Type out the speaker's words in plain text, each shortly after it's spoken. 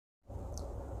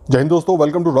जय हिंद दोस्तों,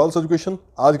 welcome to Royals education.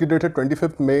 आज की डेट है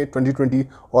 25 मई 2020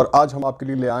 और आज हम आपके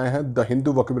लिए ले आए हैं द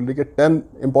हिंदू वोकेबुलरी के 10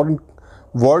 इंपॉर्टेंट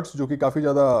वर्ड्स जो कि काफ़ी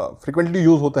ज़्यादा फ्रिक्वेंटली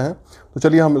यूज़ होते हैं। तो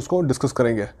चलिए हम इसको डिस्कस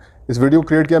करेंगे। इस वीडियो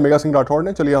क्रिएट किया मेगा सिंह राठौड़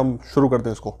ने। चलिए हम शुरू करते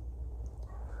हैं इसको।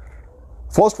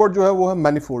 फर्स्ट वर्ड जो है वो है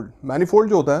मैनिफोल्ड। मैनिफोल्ड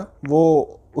जो होता है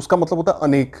वो उसका मतलब होता है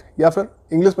अनेक, या फिर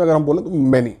इंग्लिश में अगर हम बोलें तो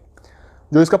मैनी।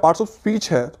 जो इसका पार्ट्स ऑफ स्पीच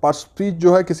है, पार्ट्स ऑफ स्पीच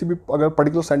जो है किसी भी अगर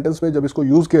पर्टिकुलर सेंटेंस में जब इसको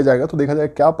यूज़ किया जाएगा तो देखा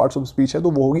जाएगा क्या पार्ट्स ऑफ स्पीच है,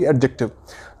 तो वो होगी एडजेक्टिव।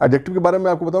 एडजेक्टिव के बारे में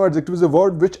आपको बताऊँ, adjective is a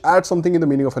word which add something in the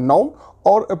meaning of a noun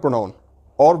और अ प्रोनाउन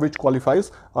और विच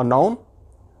क्वालिफाइज अ नाउन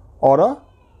और अ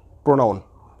प्रोनाउन।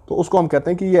 तो उसको हम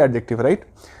कहते हैं कि ये एडजेक्टिव है, राइट।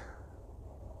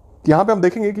 यहाँ पे हम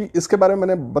देखेंगे कि इसके बारे में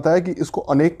मैंने बताया कि इसको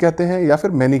अनेक कहते हैं या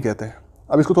फिर मैनी कहते हैं।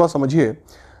 अब इसको थोड़ा समझिए।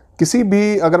 किसी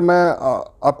भी अगर मैं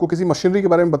आपको किसी मशीनरी के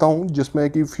बारे में बताऊं जिसमें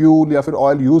कि फ्यूल या फिर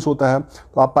ऑयल यूज़ होता है,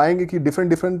 तो आप पाएंगे कि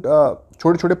डिफरेंट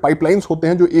छोटे छोटे पाइपलाइंस होते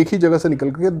हैं जो एक ही जगह से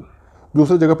निकल के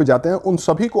दूसरे जगह पे जाते हैं। उन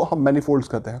सभी को हम मैनिफोल्ड्स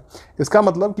कहते हैं। इसका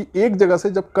मतलब कि एक जगह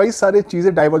से जब कई सारे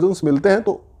चीज़ें डाइवर्जेंस मिलते हैं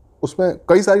तो उसमें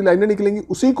कई सारी लाइनें निकलेंगी,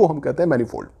 उसी को हम कहते हैं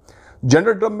मैनिफोल्ड।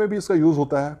 जनरल टर्म में भी इसका यूज़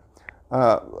होता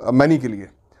है मैनी के लिए।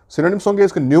 सिनोनिम्स होंगे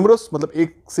इसके न्यूमरस, मतलब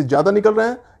एक से ज़्यादा निकल रहे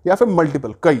हैं, या फिर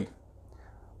मल्टीपल, कई।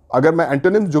 अगर मैं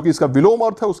एंटोनिम्स जो कि इसका विलोम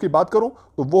अर्थ है उसकी बात करूं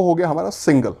तो वो हो गया हमारा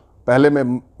सिंगल। पहले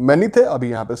में मैनी थे, अभी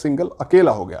यहां पे सिंगल,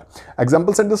 अकेला हो गया।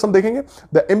 एग्जांपल सेंटेंस हम देखेंगे।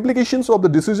 The implications of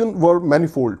the decision were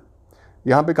manifold.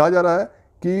 यहां पे कहा जा रहा है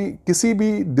कि किसी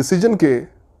भी डिसीजन के,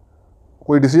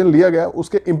 कोई डिसीजन लिया गया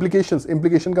उसके इम्प्लीकेशंस,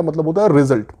 इम्प्लीकेशन का मतलब होता है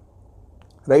रिजल्ट,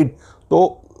 राइट। तो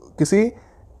किसी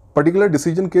पर्टिकुलर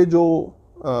डिसीजन के जो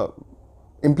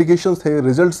इम्प्लीकेशंस थे,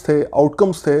 रिजल्ट्स थे,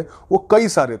 आउटकम्स थे, वो कई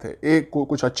सारे थे। एक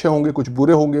कुछ अच्छे होंगे, कुछ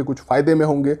बुरे होंगे, कुछ फायदे में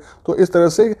होंगे, तो इस तरह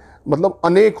से मतलब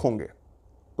अनेक होंगे।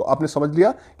 तो आपने समझ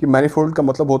लिया कि मैनिफोल्ड का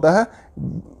मतलब होता है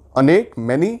अनेक,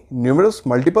 मैनी, न्यूमरस,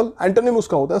 मल्टीपल। एंटोनिम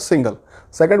उसका होता है सिंगल।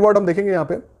 सेकंड वर्ड हम देखेंगे यहाँ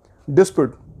पे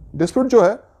डिस्प्यूट। डिस्प्यूट जो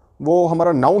है वो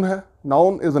हमारा नाउन है।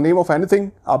 Noun is the name of anything.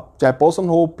 आप चाहे पर्सन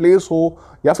हो, प्लेस हो,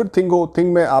 या फिर थिंग हो।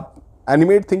 थिंग में आप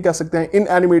एनिमेट थिंग कह सकते हैं,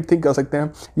 इनएनिमेट थिंग कह सकते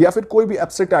हैं, या फिर कोई भी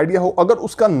एब्स्ट्रैक्ट आइडिया हो, अगर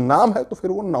उसका नाम है तो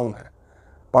फिर वो नाउन है।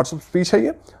 पार्ट्स ऑफ स्पीच है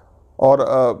ये।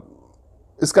 और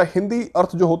इसका हिंदी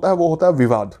अर्थ जो होता है वो होता है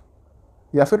विवाद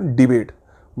या फिर डिबेट।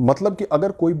 मतलब कि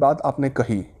अगर कोई बात आपने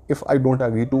कही, if I don't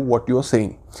agree to what you are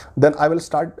saying, then I will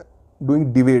start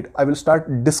doing debate, I will start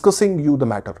discussing you the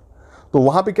matter. तो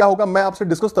वहां पे क्या होगा, मैं आपसे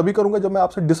डिस्कस तभी करूंगा जब मैं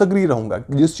आपसे डिसएग्री रहूंगा।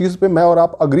 जिस चीज पे मैं और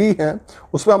आप अग्री हैं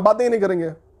उस पर हम बातें ही नहीं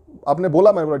करेंगे। आपने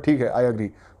बोला, मैंने बोला ठीक है, आई एग्री,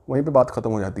 वहीं पे बात खत्म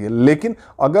हो जाती है। लेकिन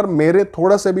अगर मेरे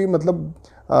थोड़ा से भी मतलब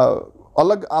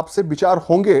अलग आपसे विचार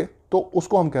होंगे तो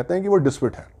उसको हम कहते हैं कि वो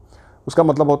डिस्प्यूट है। उसका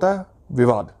मतलब होता है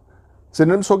विवाद।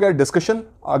 सिनोनिम्स हो गया डिस्कशन।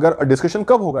 अगर डिस्कशन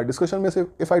कब होगा, डिस्कशन में से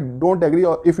इफ आई डोंट एग्री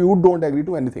और if you don't agree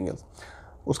to anything else.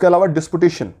 उसके अलावा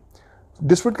डिस्पुटेशन।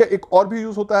 डिस्प्यूट का एक और भी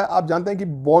यूज होता है। आप जानते हैं कि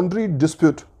बाउंड्री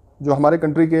डिस्प्यूट जो हमारे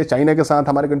कंट्री के चाइना के साथ,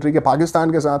 हमारे कंट्री के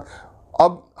पाकिस्तान के साथ,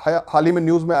 अब हाल ही में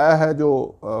न्यूज़ में आया है जो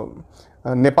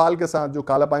नेपाल के साथ जो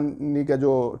काला पानी का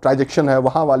जो ट्रांजैक्शन है,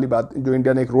 वहाँ वाली बात, जो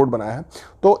इंडिया ने एक रोड बनाया है।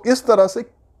 तो इस तरह से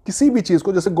किसी भी चीज़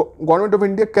को, जैसे गवर्नमेंट ऑफ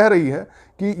इंडिया कह रही है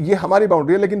कि ये हमारी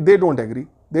बाउंड्री है, लेकिन they don't agree.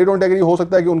 They don't agree हो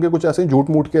सकता है कि उनके कुछ ऐसे झूठ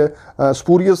मूठ के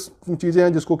स्पूरियस चीज़ें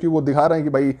हैं जिसको कि वो दिखा रहे हैं कि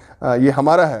भाई ये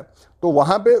हमारा है। तो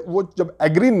वहाँ पे वो जब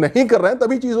एग्री नहीं कर रहे हैं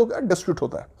तभी चीज़ों का डिस्प्यूट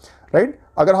होता है, राइट।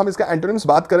 अगर हम इसका एंटोनिम्स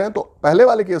बात करें तो पहले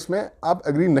वाले केस में आप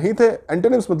एग्री नहीं थे।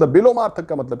 एंटोनिम्स मतलब विलोमार्थक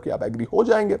का मतलब कि आप एग्री हो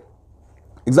जाएंगे।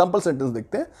 एग्जाम्पल सेंटेंस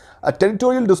देखते हैं। A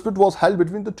territorial dispute was held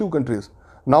between the two countries.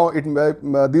 Now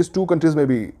these two countries में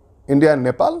B India and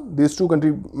Nepal, these two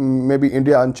countries may be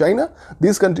India and China,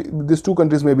 these two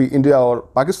countries may be India और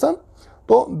पाकिस्तान।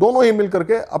 तो दोनों ही मिलकर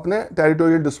के अपने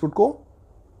territorial dispute को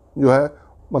जो है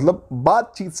मतलब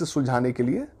बातचीत से सुलझाने के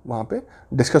लिए वहाँ पे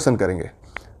डिस्कशन करेंगे,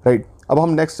 राइट। अब हम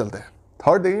नेक्स्ट चलते हैं।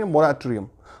 थर्ड देखेंगे मोराटोरियम।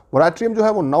 मोराटोरियम जो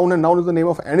है वो नाउन है। Noun is the name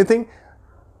of anything.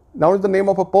 Noun is the name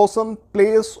of a person,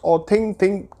 place और thing.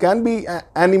 Thing can be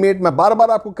animate. मैं बार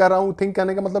बार आपको कह रहा हूँ, थिंग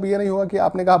कहने का मतलब ये नहीं होगा कि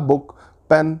आपने कहा book,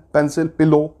 pen, pencil,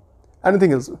 pillow,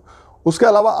 anything else. उसके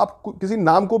अलावा आप किसी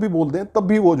नाम को भी बोल दें तब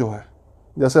भी वो जो है,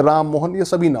 जैसे राम, मोहन, ये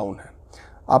सभी नाउन है।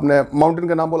 आपने माउंटेन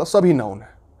का नाम बोला, सभी नाउन है।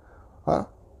 हाँ,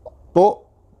 तो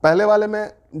पहले वाले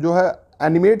में जो है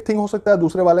एनिमेट थिंग हो सकता है,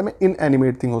 दूसरे वाले में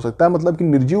इनएनिमेट थिंग हो सकता है, मतलब कि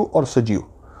निर्जीव और सजीव।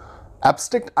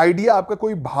 एब्स्ट्रैक्ट आइडिया, आपका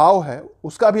कोई भाव है,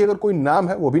 उसका भी अगर कोई नाम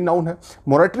है वो भी नाउन है।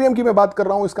 मोरेटोरियम की मैं बात कर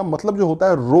रहा हूँ, इसका मतलब जो होता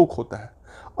है रोक होता है।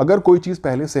 अगर कोई चीज़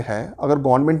पहले से है, अगर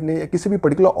गवर्नमेंट ने या किसी भी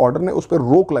पर्टिकुलर ऑर्डर ने उस पर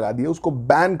रोक लगा दी है, उसको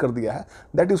बैन कर दिया है,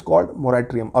 दैट इज कॉल्ड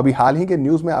मोरेटोरियम। अभी हाल ही के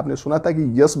न्यूज़ में आपने सुना था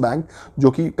कि यस बैंक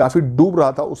जो कि काफ़ी डूब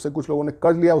रहा था, उससे कुछ लोगों ने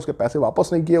कर्ज लिया, उसके पैसे वापस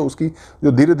नहीं किए, उसकी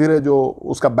जो धीरे धीरे जो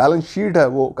उसका बैलेंस शीट है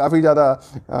वो काफ़ी ज़्यादा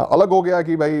अलग हो गया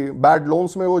कि भाई बैड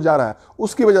लोन्स में वो जा रहा है।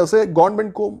 उसकी वजह से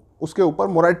गवर्नमेंट को उसके ऊपर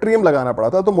मोरेटोरियम लगाना पड़ा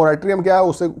था। तो मोरेटोरियम क्या है,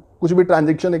 उससे कुछ भी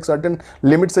ट्रांजैक्शन एक सर्टेन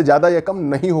लिमिट से ज़्यादा या कम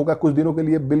नहीं होगा कुछ दिनों के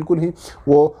लिए, बिल्कुल ही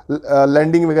वो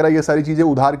लैंडिंग वगैरह ये सारी चीज़ें,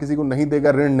 उधार किसी को नहीं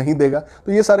देगा, ऋण नहीं देगा,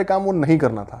 तो ये सारे काम वो नहीं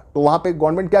करना था। तो वहाँ पे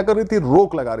गवर्नमेंट क्या कर रही थी,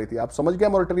 रोक लगा रही थी। आप समझ गए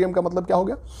मोरेटोरियम का मतलब क्या हो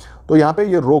गया। तो यहाँ पे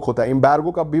ये रोक होता है,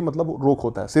 एम्बार्गो का भी मतलब रोक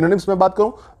होता है। सिनोनिम्स में बात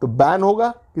करूँ तो बैन होगा,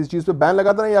 किसी चीज़ पे बैन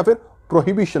लगा देना, या फिर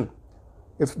prohibition.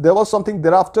 If there was something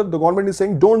thereafter the government is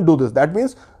saying don't do this, that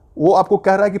means वो आपको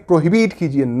कह रहा है कि प्रोहिबिट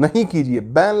कीजिए, नहीं कीजिए,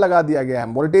 बैन लगा दिया गया है,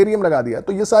 मोरेटोरियम लगा दिया।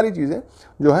 तो ये सारी चीजें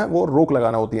जो है वो रोक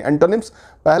लगाना होती है। एंटोनिम्स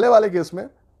पहले वाले केस में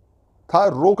था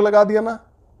रोक लगा दिया ना,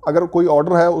 अगर कोई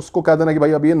ऑर्डर है उसको कह देना कि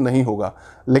भाई अब ये नहीं होगा।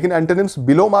 लेकिन एंटोनिम्स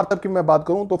बिलो मार्कअप की मैं बात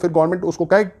करूं तो फिर गवर्नमेंट उसको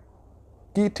कहे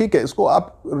कि ठीक है, इसको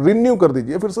आप रिन्यू कर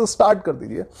दीजिए, फिर से स्टार्ट कर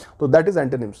दीजिए। तो दैट इज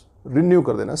एंटोनिम्स, रिन्यू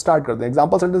कर देना, स्टार्ट कर देना।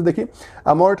 एग्जांपल सेंटेंस देखिए,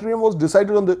 अ moratorium was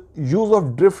decided on the use of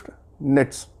drift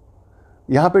nets.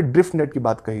 यहाँ पे ड्रिफ्ट नेट की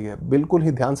बात कही है, बिल्कुल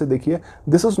ही ध्यान से देखिए।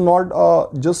 This is not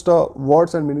just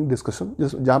words and meaning discussion,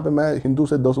 जहाँ पे मैं हिंदू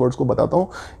से 10 वर्ड्स को बताता हूँ।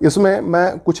 इसमें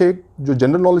मैं कुछ एक जो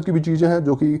जनरल नॉलेज की भी चीज़ें हैं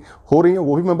जो कि हो रही हैं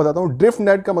वो भी मैं बताता हूँ। ड्रिफ्ट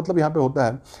नेट का मतलब यहाँ पे होता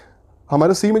है,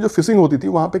 हमारे सी में जो फिशिंग होती थी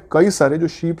वहाँ पे कई सारे जो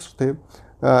शिप्स थे,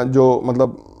 जो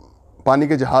मतलब पानी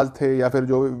के जहाज थे या फिर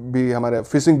जो भी हमारे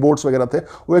फिशिंग बोट्स वगैरह थे,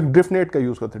 वो एक ड्रिफ्ट नेट का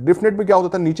यूज़ करते थे। ड्रिफ्ट नेट में क्या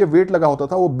होता था, नीचे वेट लगा होता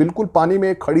था, वो बिल्कुल पानी में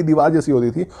एक खड़ी दीवार जैसी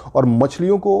होती थी और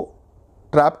मछलियों को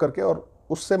ट्रैप करके और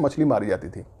उससे मछली मारी जाती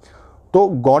थी। तो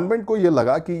गवर्नमेंट को ये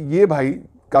लगा कि ये भाई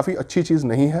काफ़ी अच्छी चीज़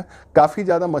नहीं है, काफ़ी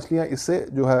ज़्यादा मछलियाँ इससे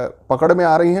जो है पकड़ में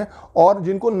आ रही हैं और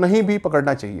जिनको नहीं भी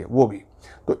पकड़ना चाहिए वो भी।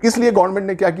 तो इसलिए गवर्नमेंट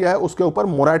ने क्या किया है, उसके ऊपर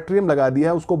मोरेटोरियम लगा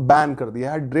दिया है, उसको बैन कर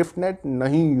दिया है, ड्रिफ्ट नेट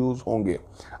नहीं यूज़ होंगे।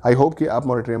 आई होप कि आप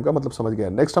मोरेटोरियम का मतलब समझ गए।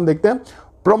 नेक्स्ट हम देखते हैं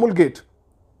प्रोमुलगेट।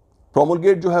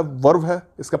 प्रोमुलगेट जो है वर्ब है,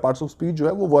 इसका पार्ट्स ऑफ स्पीच जो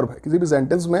है वो वर्ब है। किसी भी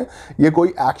सेंटेंस में ये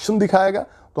कोई एक्शन दिखाएगा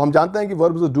तो हम जानते हैं कि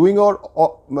वर्ब इज अ डूइंग और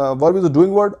verb is a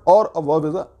doing word और a verb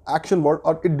is a action word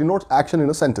और it denotes action in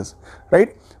a sentence,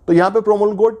 right. तो यहाँ पे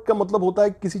प्रोमुलगेट का मतलब होता है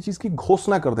किसी चीज़ की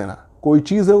घोषणा कर देना, कोई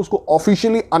चीज़ है उसको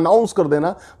ऑफिशियली अनाउंस कर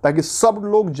देना ताकि सब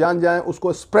लोग जान जाएं,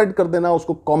 उसको स्प्रेड कर देना,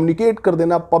 उसको कम्युनिकेट कर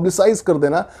देना, पब्लिसाइज कर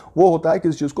देना, वो होता है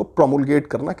किसी चीज़ को प्रोमुलगेट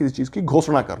करना, किसी चीज़ की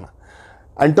घोषणा करना।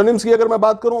 एंटोनिम्स की अगर मैं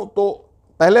बात करूं तो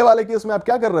पहले वाले केस में आप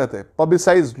क्या कर रहे थे,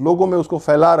 पब्लिसाइज, लोगों में उसको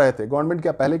फैला रहे थे। गवर्नमेंट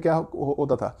क्या पहले क्या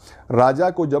होता था, राजा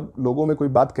को जब लोगों में कोई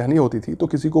बात कहनी होती थी तो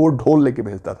किसी को वो ढोल लेके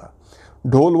भेजता था,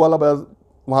 ढोल वाला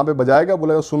वहां पे बजाएगा,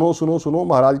 बोलेगा सुनो सुनो सुनो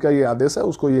महाराज का ये आदेश है,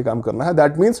 उसको ये काम करना है।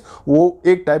 दैट मीन्स वो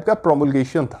एक टाइप का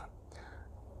प्रोमुलगेशन था।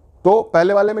 तो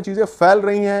पहले वाले में चीज़ें फैल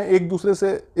रही हैं,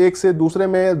 एक से दूसरे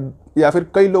में या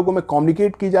फिर कई लोगों में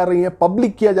कम्युनिकेट की जा रही हैं,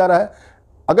 पब्लिक किया जा रहा है।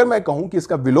 अगर मैं कहूं कि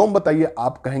इसका विलोम बताइए,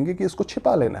 आप कहेंगे कि इसको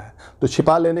छिपा लेना है। तो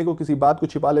छिपा लेने को, किसी बात को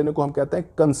छिपा लेने को हम कहते हैं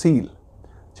कंसील,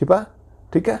 छिपा,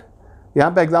 ठीक है।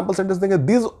 यहां पे एग्जांपल सेंटेंस देंगे,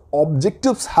 these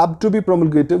objectives have to be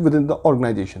promulgated with in the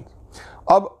organisation.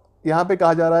 अब यहां पे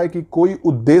कहा जा रहा है कि कोई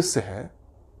उद्देश्य है,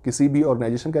 किसी भी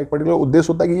ऑर्गेनाइजेशन का एक पर्टिकुलर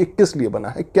उद्देश्य होता है कि ये किस लिए बना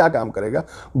है, क्या काम करेगा,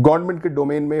 गवर्नमेंट के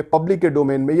डोमेन में, पब्लिक के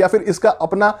डोमेन में, या फिर इसका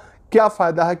अपना क्या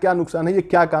फायदा है, क्या नुकसान है, ये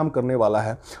क्या काम करने वाला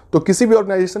है। तो किसी भी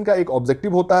ऑर्गेनाइजेशन का एक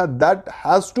ऑब्जेक्टिव होता है that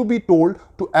has to be told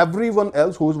to everyone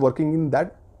else who is working in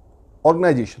that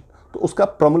organisation. तो उसका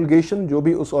प्रमोलगेशन, जो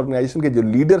भी उस ऑर्गेनाइजेशन के जो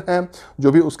लीडर हैं,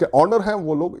 जो भी उसके ऑनर हैं,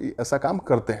 वो लोग ऐसा काम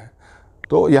करते हैं।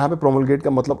 तो यहाँ पे प्रोमुलगेट का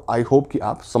मतलब आई होप कि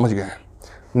आप समझ गए हैं।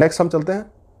 नेक्स्ट हम चलते हैं,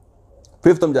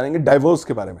 फिफ्थ हम जानेंगे डाइवर्स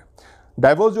के बारे में।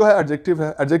 डाइवर्स जो है एडजेक्टिव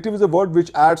है। Adjective is a word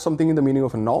which add something in the meaning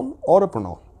of a noun और अ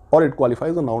प्रोनाउन और इट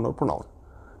क्वालिफाइज अ नाउन और प्रोनाउन।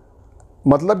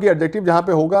 मतलब कि एडजेक्टिव जहां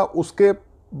पे होगा उसके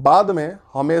बाद में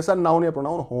हमेशा नाउन या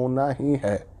प्रोनाउन होना ही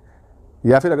है,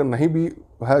 या फिर अगर नहीं भी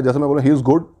है, जैसे मैं बोला ही इज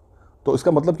गुड, तो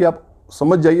इसका मतलब कि आप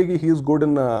समझ जाइए कि he is good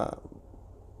in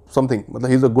something, मतलब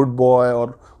he is a good boy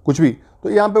और कुछ भी, तो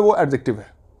यहाँ पे वो एडजेक्टिव है।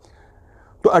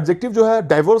 तो एडजेक्टिव जो है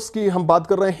डाइवर्स की हम बात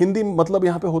कर रहे हैं, हिंदी मतलब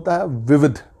यहाँ पे होता है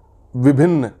विविध,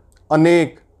 विभिन्न,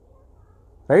 अनेक,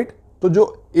 राइट। तो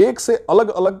जो एक से अलग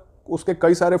अलग उसके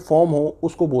कई सारे फॉर्म हो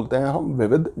उसको बोलते हैं हम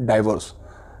विविध, डाइवर्स।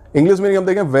 इंग्लिश में हम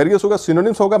देखें वेरियस होगा,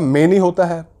 सिनोनिम्स होगा, मेनी होता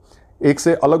है, एक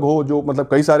से अलग हो, जो मतलब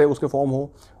कई सारे उसके फॉर्म हो,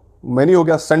 मेनी हो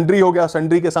गया। सन्ड्री हो गया,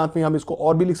 सन्ड्री के साथ में हम इसको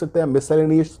और भी लिख सकते हैं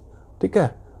मिसलेनियस, ठीक है,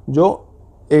 जो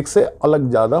एक से अलग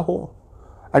ज़्यादा हो।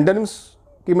 एंटोनिम्स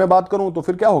की मैं बात करूं तो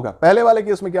फिर क्या होगा, पहले वाले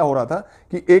केस में क्या हो रहा था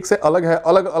कि एक से अलग है,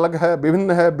 अलग अलग है,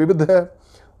 विभिन्न है, विविध है।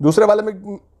 दूसरे वाले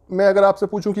में मैं अगर आपसे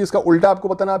पूछूं कि इसका उल्टा आपको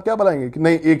बताना, आप क्या बताएंगे कि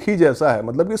नहीं एक ही जैसा है,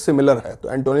 मतलब कि सिमिलर है। तो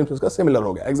एंटोनिम्स इसका सिमिलर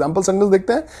हो गया। एग्जांपल सेंटेंस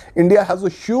देखते हैं, India has a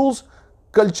huge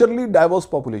culturally diverse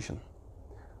population.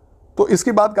 तो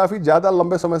इसकी बात काफ़ी ज़्यादा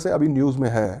लंबे समय से अभी न्यूज़ में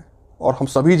है और हम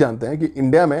सभी जानते हैं कि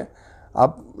इंडिया में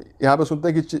आप यहाँ पे सुनते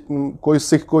हैं कि कोई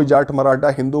सिख, कोई जाट, मराठा,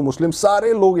 हिंदू, मुस्लिम,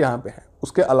 सारे लोग यहाँ पे हैं।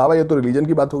 उसके अलावा ये तो रिलीजन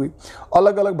की बात होगी।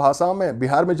 अलग अलग भाषाओं में,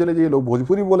 बिहार में चले जाइए लोग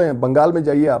भोजपुरी बोले हैं, बंगाल में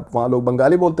जाइए आप वहाँ लोग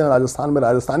बंगाली बोलते हैं, राजस्थान में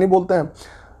राजस्थानी बोलते हैं,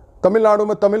 तमिलनाडु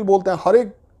में तमिल बोलते हैं। हर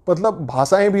एक मतलब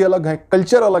भाषाएं भी अलग हैं,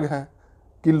 कल्चर अलग हैं,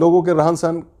 कि लोगों के रहन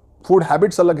सहन, फूड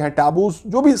हैबिट्स अलग हैं, टैबूज,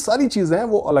 जो भी सारी चीज़ें हैं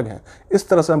वो अलग हैं। इस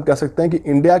तरह से हम कह सकते हैं कि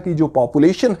इंडिया की जो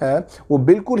पॉपुलेशन है वो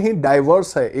बिल्कुल ही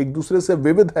डाइवर्स है, एक दूसरे से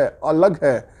विविध है, अलग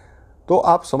है। तो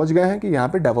आप समझ गए हैं कि यहाँ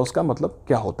पे डाइवर्स का मतलब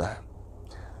क्या होता है।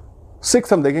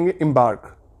 6 हम देखेंगे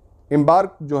एम्बार्क।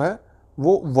 एम्बार्क जो है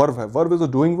वो वर्ब है, verb is a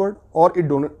doing word और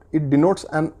it denotes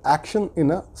an action in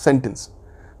a sentence.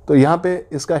 तो यहाँ पे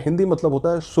इसका हिंदी मतलब होता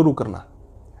है शुरू करना।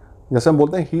 जैसे हम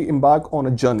बोलते हैं ही एम्बार्क ऑन अ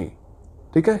जर्नी,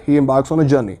 ठीक है, ही एम्बार्क्स ऑन अ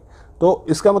जर्नी। तो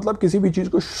इसका मतलब किसी भी चीज़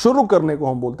को शुरू करने को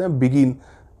हम बोलते हैं बिगिन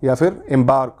या फिर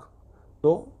एम्बार्क,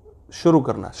 तो शुरू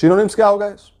करना। सिनोनिम्स क्या होगा?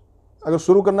 अगर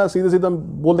शुरू करना सीधे सीधे हम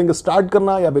बोल देंगे स्टार्ट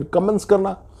करना या फिर कमेंस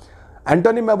करना।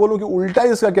 एंटोनिम मैं बोलूं कि उल्टा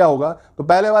इसका क्या होगा, तो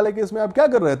पहले वाले केस में आप क्या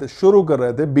कर रहे थे? शुरू कर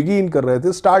रहे थे, बिगिन कर रहे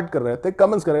थे, स्टार्ट कर रहे थे,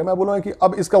 कमेंस कर रहे थे। मैं बोलूंगा कि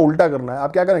अब इसका उल्टा करना है,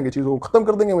 आप क्या करेंगे? चीज़ों को खत्म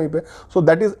कर देंगे वहीं पे। So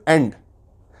that is and.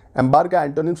 Embark का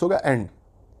एंटोनिम्स होगा एंड,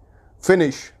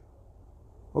 फिनिश।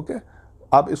 ओके,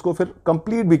 आप इसको फिर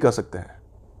कंप्लीट भी कर सकते हैं,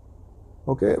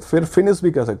 ओके, फिर फिनिश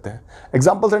भी कर सकते हैं।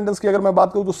 एग्जाम्पल सेंटेंस की अगर मैं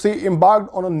बात करूं तो सी embarked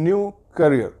on a new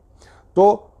career.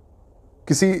 तो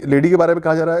किसी लेडी के बारे में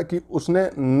कहा जा रहा है कि उसने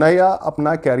नया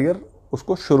अपना कैरियर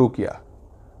उसको शुरू किया।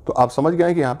 तो आप समझ गए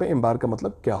हैं कि यहाँ पे एम्बार्क का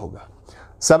मतलब क्या होगा।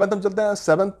 7th हम चलते हैं।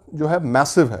 7th जो है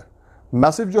मैसिव है।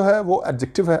 मैसिव जो है वो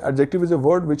एडजेक्टिव है। Adjective is a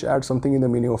word which add something in the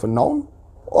meaning of a noun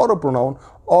और अ प्रोनाउन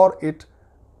और इट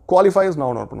क्वालिफाइज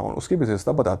नाउन और प्रोनाउन, उसकी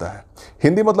विशेषता बताता है।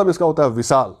 हिंदी मतलब इसका होता है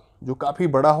विशाल, जो काफ़ी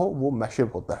बड़ा हो वो मैसिव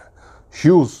होता है,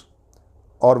 ह्यूज।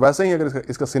 और वैसे ही अगर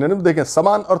इसका सिनोनिम देखें,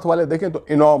 समान अर्थ वाले देखें तो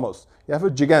इनॉर्मस या फिर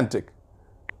जिगेंटिक।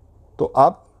 तो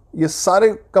आप ये सारे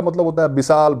का मतलब होता है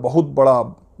विशाल, बहुत बड़ा,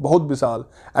 बहुत विशाल।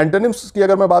 एंटोनिम्स की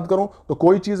अगर मैं बात करूं तो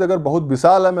कोई चीज़ अगर बहुत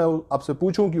विशाल है, मैं आपसे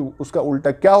पूछूं कि उसका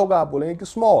उल्टा क्या होगा, आप बोलेंगे कि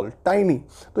स्मॉल, टाइनी।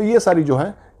 तो ये सारी जो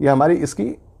है ये हमारी इसकी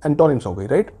एंटोनिम्स हो गई,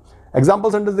 राइट।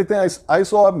 एग्जाम्पल सेंटेंस देखते हैं। I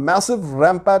saw a massive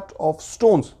रैम्पैट of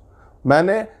stones.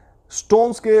 मैंने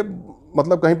स्टोन्स के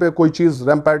मतलब कहीं पे कोई चीज़,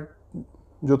 रैम्पैट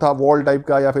जो था वॉल टाइप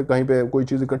का या फिर कहीं पे कोई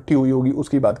चीज़ इकट्ठी हुई होगी,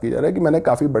 उसकी बात की जा रही है कि मैंने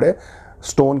काफ़ी बड़े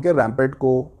स्टोन के रैम्पेट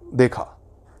को देखा।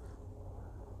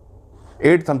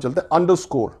 8th हम चलते हैं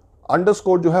अंडरस्कोर।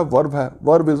 अंडरस्कोर जो है वर्ब है,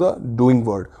 verb is a doing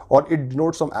word और it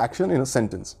denotes some action in a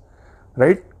sentence,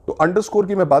 right. तो अंडरस्कोर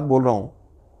की मैं बात बोल रहा हूं,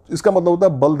 इसका मतलब होता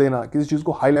है बल देना, किसी चीज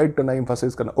को हाईलाइट करना,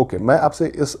 एम्फसाइज करना। ओके, मैं आपसे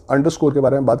इस अंडरस्कोर के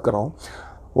बारे में बात कर रहा हूं।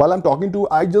 While I'm talking to you,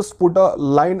 I just put a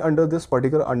line under this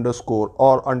particular underscore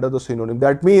or under the synonym.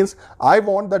 That means I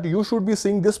want that you should be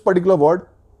seeing this particular word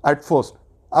at first.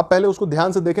 आप पहले उसको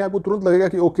ध्यान से देखें, आपको तुरंत लगेगा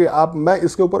कि ओके, आप मैं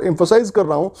इसके ऊपर एम्फसाइज कर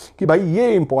रहा हूं कि भाई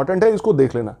ये इंपॉर्टेंट है, इसको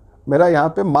देख लेना। मेरा यहाँ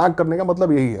पे मार्क करने का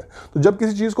मतलब यही है। तो जब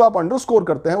किसी चीज़ को आप अंडरस्कोर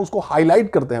करते हैं, उसको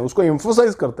हाईलाइट करते हैं, उसको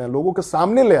एम्फसाइज करते हैं, लोगों के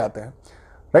सामने ले आते हैं,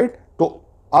 राइट। तो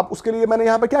आप उसके लिए मैंने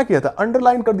यहाँ पे क्या किया था?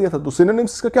 अंडरलाइन कर दिया था। तो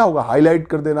सिनोनिम्स का क्या होगा? हाईलाइट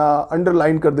कर देना,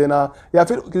 अंडरलाइन कर देना, या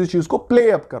फिर किसी चीज़ को प्ले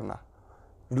अप करना।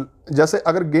 जैसे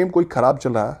अगर गेम कोई खराब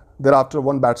चल रहा है, there after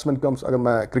one batsman comes, अगर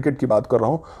मैं क्रिकेट की बात कर रहा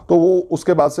हूँ, तो वो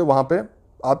उसके बाद से वहाँ पे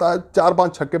आता है,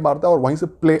 4-5 छक्के मारता है और वहीं से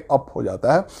प्ले अप हो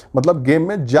जाता है, मतलब गेम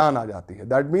में जान आ जाती है।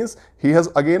 That means he has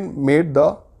again made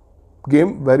the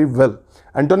game very well.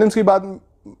 Antonyms की बात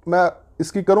मैं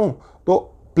इसकी करूँ तो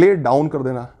प्ले डाउन कर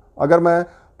देना। अगर मैं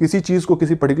किसी चीज़ को,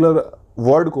 किसी पर्टिकुलर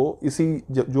वर्ड को, इसी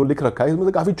जो लिख रखा है इसमें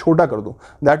से काफ़ी छोटा कर दूं,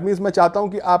 दैट मीन्स मैं चाहता हूं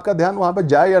कि आपका ध्यान वहां पर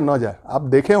जाए या ना जाए। आप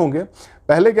देखे होंगे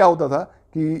पहले क्या होता था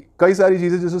कि कई सारी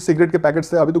चीज़ें, जैसे सिगरेट के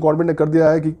पैकेट्स थे, अभी तो गवर्नमेंट ने कर दिया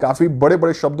है कि काफ़ी बड़े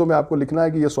बड़े शब्दों में आपको लिखना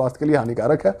है कि ये स्वास्थ्य के लिए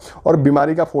हानिकारक है, और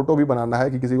बीमारी का फोटो भी बनाना है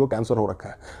कि किसी को कैंसर हो रखा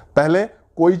है। पहले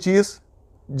कोई चीज़,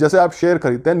 जैसे आप शेयर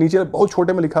खरीदते हैं, नीचे बहुत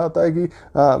छोटे में लिखा होता है कि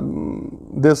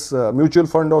दिस म्यूचुअल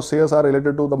फंड और shares are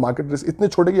related to the market risk, इतने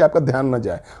छोटे कि आपका ध्यान न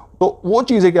जाए। तो वो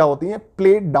चीज़ें क्या होती हैं?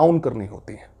 प्ले डाउन करनी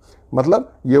होती हैं।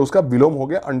 मतलब ये उसका विलोम हो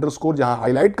गया। अंडरस्कोर जहां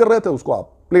हाईलाइट कर रहे थे उसको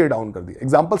आप प्ले डाउन कर दिए।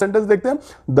 एग्जाम्पल सेंटेंस देखते हैं।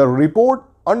 The report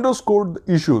underscore the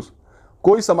issues.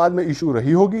 कोई समाज में इशू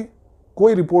रही होगी,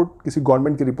 कोई रिपोर्ट, किसी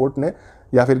गवर्नमेंट की रिपोर्ट ने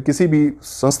या फिर किसी भी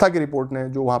संस्था की रिपोर्ट ने,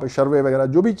 जो वहां पे सर्वे वगैरह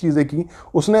जो भी चीज़ें की,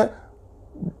 उसने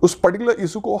उस पर्टिकुलर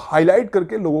इशू को हाईलाइट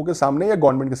करके लोगों के सामने या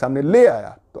गवर्नमेंट के सामने ले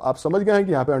आया। तो आप समझ गए हैं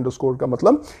कि यहाँ पे अंडरस्कोर का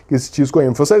मतलब किसी चीज़ को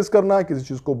एम्फसाइज करना, किसी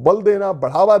चीज़ को बल देना,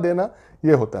 बढ़ावा देना,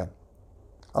 ये होता है।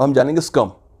 अब हम जानेंगे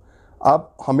स्कम।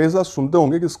 आप हमेशा सुनते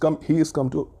होंगे कि scum, he is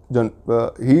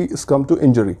come to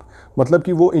injury, मतलब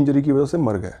कि वो इंजरी की वजह से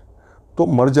मर गए। तो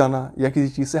मर जाना या किसी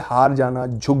चीज़ से हार जाना,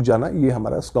 झुक जाना, ये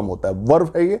हमारा स्कम होता है।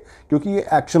 वर्ब है ये, क्योंकि ये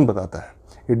एक्शन बताता है।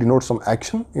 It denotes some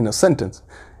action in a sentence.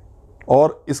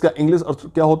 और इसका इंग्लिश अर्थ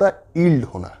क्या होता है? ईल्ड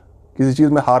होना, किसी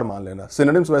चीज़ में हार मान लेना।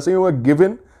 सिनोनिम्स वैसे ही हुआ, गिव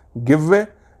इन, गिव वे,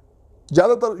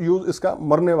 ज़्यादातर यूज़ इसका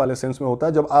मरने वाले सेंस में होता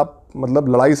है, जब आप मतलब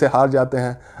लड़ाई से हार जाते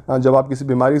हैं, जब आप किसी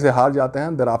बीमारी से हार जाते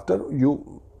हैं, there after you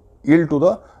yield to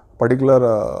the particular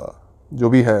जो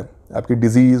भी है आपकी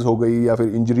डिजीज़ हो गई या फिर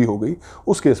इंजरी हो गई,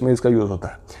 उस केस में इसका यूज़ होता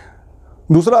है।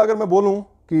 दूसरा अगर मैं बोलूँ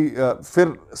कि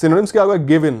फिर सिनोनिम्स क्या होगा,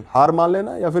 गिव इन, हार मान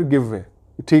लेना, या फिर गिव वे,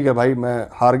 ठीक है भाई मैं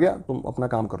हार गया, तुम अपना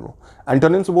काम कर लो।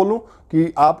 एंटोनिम्स बोलूँ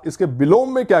कि आप इसके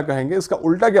बिलोम में क्या कहेंगे, इसका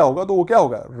उल्टा क्या होगा, तो वो क्या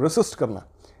होगा, रेसिस्ट करना,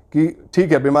 कि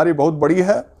ठीक है बीमारी बहुत बड़ी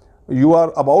है, you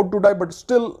are about to die but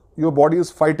still your body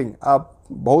is fighting, आप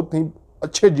बहुत ही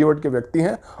अच्छे जीवन के व्यक्ति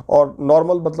हैं और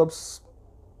नॉर्मल मतलब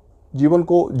जीवन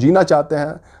को जीना चाहते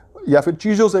हैं या फिर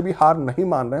चीज़ों से भी हार नहीं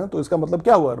मान रहे हैं, तो इसका मतलब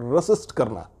क्या हुआ, रेसिस्ट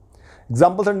करना।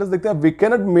 एग्जाम्पल सेंटेंस देखते हैं, we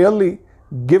cannot merely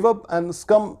give up and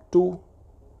scum to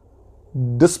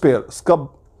despair, scrub,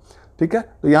 ठीक है।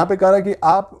 तो यहां पे कह रहा है कि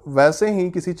आप वैसे ही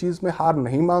किसी चीज में हार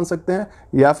नहीं मान सकते हैं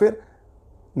या फिर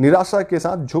निराशा के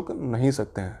साथ झुक नहीं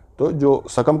सकते हैं। तो जो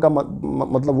सकम का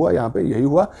मतलब हुआ यहां पे यही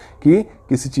हुआ कि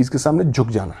किसी चीज के सामने झुक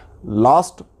जाना।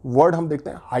 लास्ट वर्ड हम देखते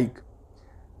हैं हाइक।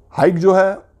 हाइक जो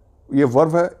है ये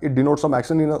वर्ब है, it denotes some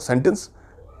action in a sentence.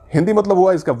 Hindi मतलब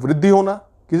हुआ इसका वृद्धि होना।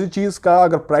 किसी चीज का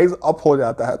अगर प्राइस अप हो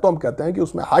जाता है तो हम कहते हैं कि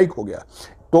उसमें हाइक हो गया।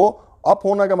 तो अप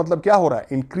होना का मतलब क्या हो रहा है,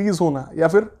 इंक्रीज होना। या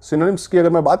फिर सिनोनिम्स की अगर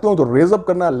मैं बात करूं तो रेज अप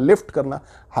करना, लिफ्ट करना।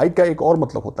 हाइक का एक और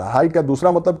मतलब होता है। हाइक का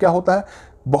दूसरा मतलब क्या होता है,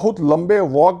 बहुत लंबे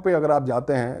वॉक पे अगर आप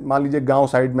जाते हैं, मान लीजिए गांव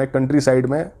साइड में, कंट्री साइड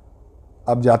में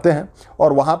आप जाते हैं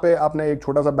और वहां पे आपने एक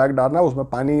छोटा सा बैग डालना है, उसमें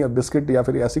पानी या बिस्किट या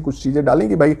फिर ऐसी कुछ चीजें डालें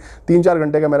कि भाई 3-4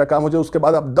 घंटे का मेरा काम हो जाए, उसके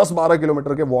बाद आप 10-12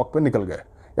 किलोमीटर के वॉक पे निकल गए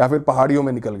या फिर पहाड़ियों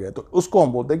में निकल गए, तो उसको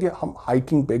हम बोलते हैं कि हम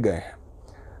हाइकिंग पे गए हैं।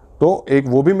 तो एक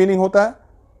वो भी मीनिंग होता है,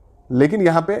 लेकिन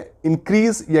यहां पे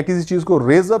इंक्रीज या किसी चीज को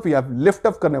रेज अप या लिफ्ट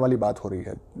अप करने वाली बात हो रही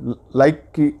है। लाइक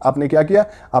कि आपने क्या किया,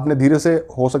 आपने धीरे से,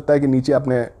 हो सकता है कि नीचे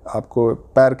आपको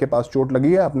पैर के पास चोट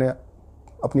लगी है, आपने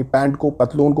अपनी पैंट को,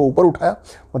 पतलून को ऊपर उठाया,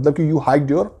 मतलब कि you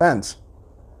hiked your pants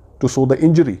to show the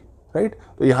injury, right.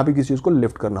 तो यहां पे किसी चीज को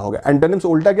लिफ्ट करना होगा। एंटोनिम्स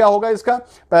उल्टा क्या होगा इसका,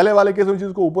 पहले वाले केस में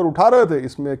चीज को ऊपर उठा रहे थे,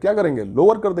 इसमें क्या करेंगे,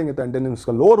 लोअर कर देंगे, तो एंटोनिम्स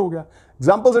का लोअर हो गया।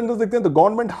 एग्जांपल सेंटेंस देखते हैं, the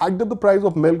government hiked the price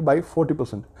of milk bye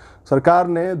 40%। सरकार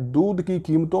ने दूध की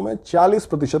कीमतों में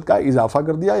 40% का इजाफा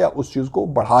कर दिया या उस चीज को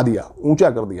बढ़ा दिया, ऊंचा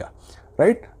कर दिया,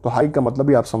 राइट। तो हाइक का मतलब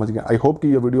भी आप समझ गए। आई होप कि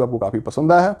ये वीडियो आपको काफी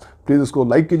पसंद आया है। प्लीज इसको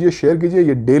लाइक कीजिए, शेयर कीजिए।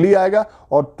 ये डेली आएगा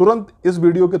और तुरंत इस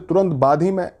वीडियो के तुरंत बाद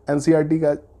ही मैं एनसीईआरटी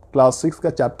का क्लास 6 का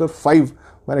चैप्टर 5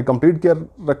 मैंने कंप्लीट कर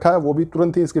रखा है, वो भी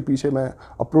तुरंत ही इसके पीछे मैं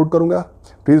अपलोड करूंगा।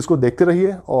 प्लीज इसको देखते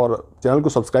रहिए और चैनल को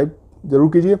सब्सक्राइब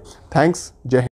जरूर कीजिए। थैंक्स, जय हिंद।